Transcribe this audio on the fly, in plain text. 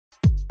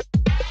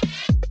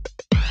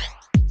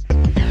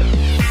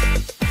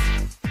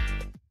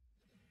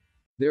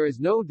There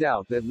is no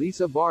doubt that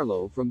Lisa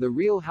Barlow from The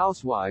Real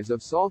Housewives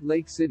of Salt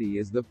Lake City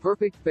is the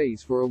perfect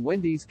face for a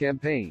Wendy's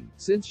campaign,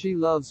 since she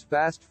loves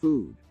fast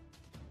food.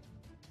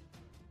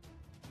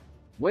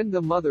 When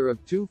the mother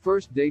of two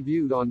first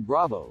debuted on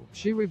Bravo,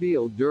 she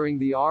revealed during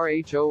the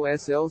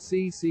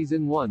RHOSLC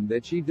Season 1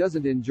 that she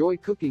doesn't enjoy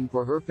cooking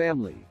for her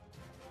family.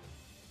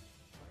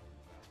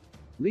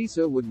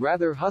 Lisa would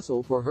rather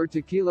hustle for her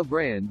tequila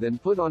brand than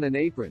put on an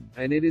apron,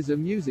 and it is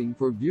amusing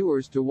for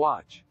viewers to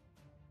watch.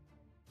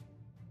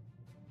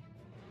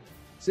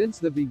 Since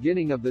the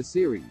beginning of the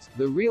series,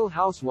 The Real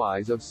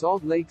Housewives of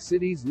Salt Lake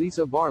City's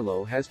Lisa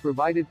Barlow has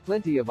provided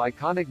plenty of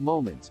iconic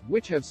moments,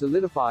 which have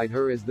solidified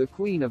her as the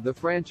queen of the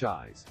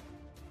franchise.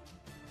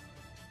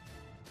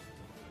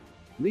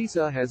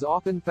 Lisa has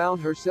often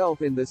found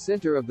herself in the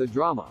center of the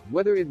drama,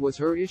 whether it was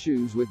her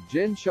issues with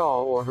Jen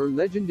Shah or her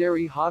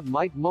legendary hot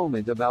mic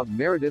moment about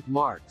Meredith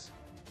Marks.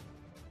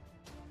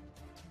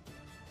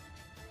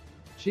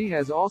 She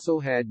has also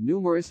had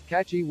numerous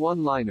catchy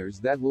one-liners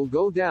that will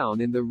go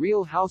down in The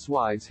Real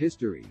Housewives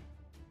history.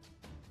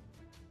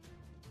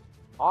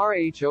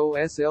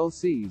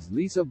 RHOSLC's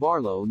Lisa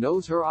Barlow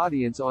knows her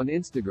audience on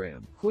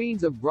Instagram.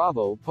 Queens of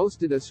Bravo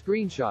posted a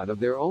screenshot of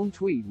their own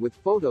tweet with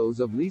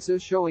photos of Lisa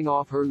showing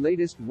off her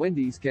latest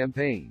Wendy's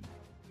campaign.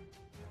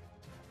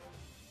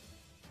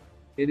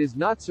 It is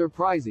not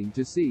surprising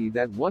to see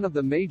that one of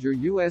the major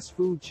U.S.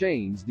 food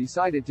chains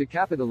decided to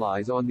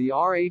capitalize on the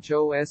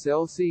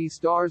RHOSLC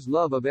star's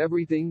love of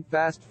everything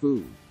fast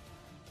food.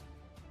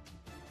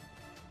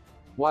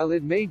 While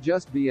it may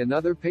just be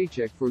another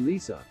paycheck for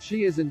Lisa,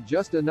 she isn't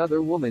just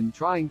another woman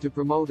trying to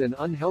promote an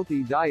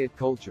unhealthy diet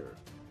culture.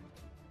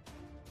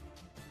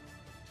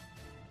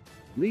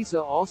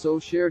 Lisa also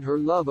shared her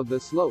love of the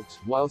slopes,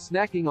 while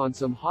snacking on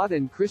some hot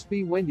and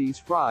crispy Wendy's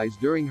fries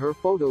during her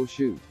photo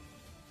shoot.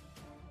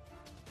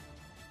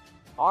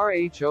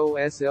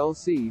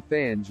 RHOSLC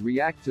fans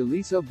react to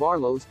Lisa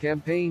Barlow's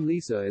campaign.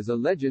 Lisa is a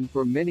legend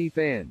for many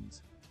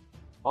fans.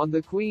 On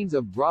the Queens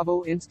of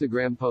Bravo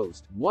Instagram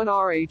post, one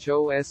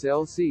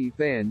RHOSLC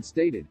fan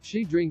stated,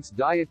 "She drinks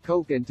Diet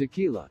Coke and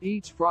tequila,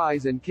 eats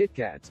fries and Kit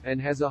Kats, and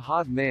has a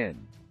hot man.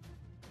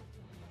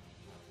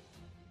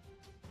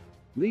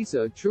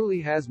 Lisa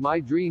truly has my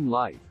dream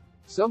life."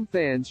 Some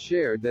fans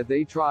shared that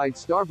they tried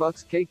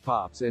Starbucks Cake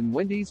Pops and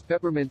Wendy's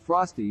Peppermint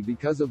Frosty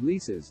because of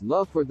Lisa's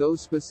love for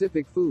those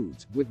specific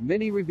foods, with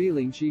many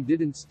revealing she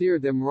didn't steer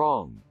them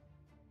wrong.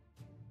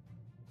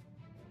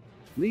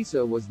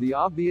 Lisa was the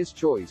obvious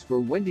choice for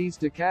Wendy's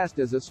to cast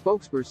as a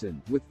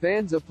spokesperson, with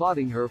fans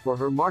applauding her for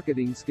her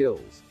marketing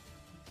skills.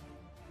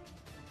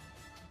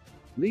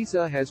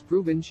 Lisa has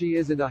proven she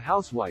isn't a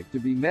housewife to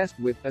be messed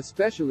with,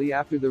 especially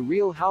after The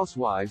Real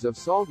Housewives of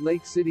Salt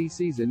Lake City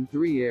Season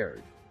 3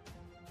 aired.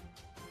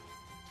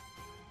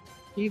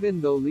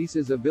 Even though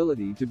Lisa's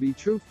ability to be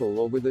truthful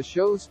over the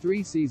show's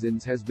 3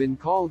 seasons has been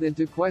called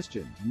into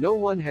question, no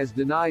one has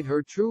denied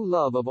her true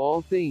love of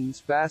all things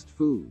fast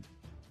food.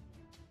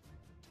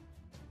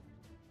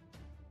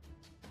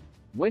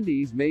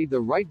 Wendy's made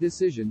the right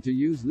decision to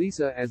use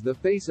Lisa as the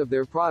face of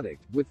their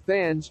product, with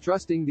fans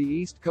trusting the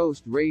East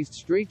Coast-raised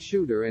straight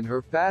shooter and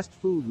her fast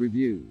food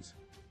reviews.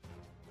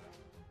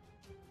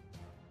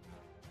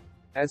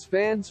 As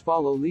fans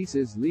follow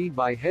Lisa's lead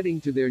by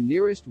heading to their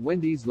nearest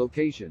Wendy's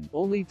location,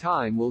 only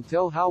time will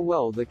tell how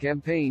well the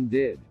campaign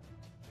did.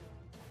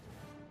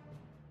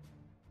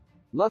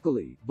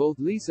 Luckily, both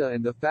Lisa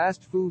and the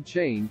fast food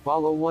chain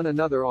follow one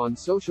another on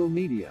social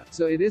media,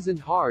 so it isn't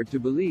hard to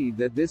believe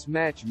that this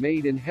match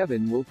made in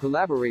heaven will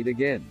collaborate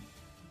again.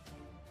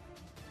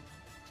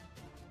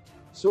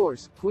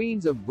 Source: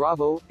 Queens of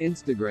Bravo,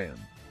 Instagram.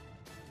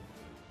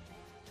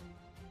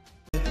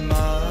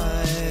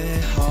 My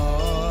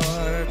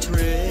heart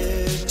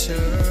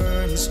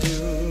returns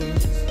to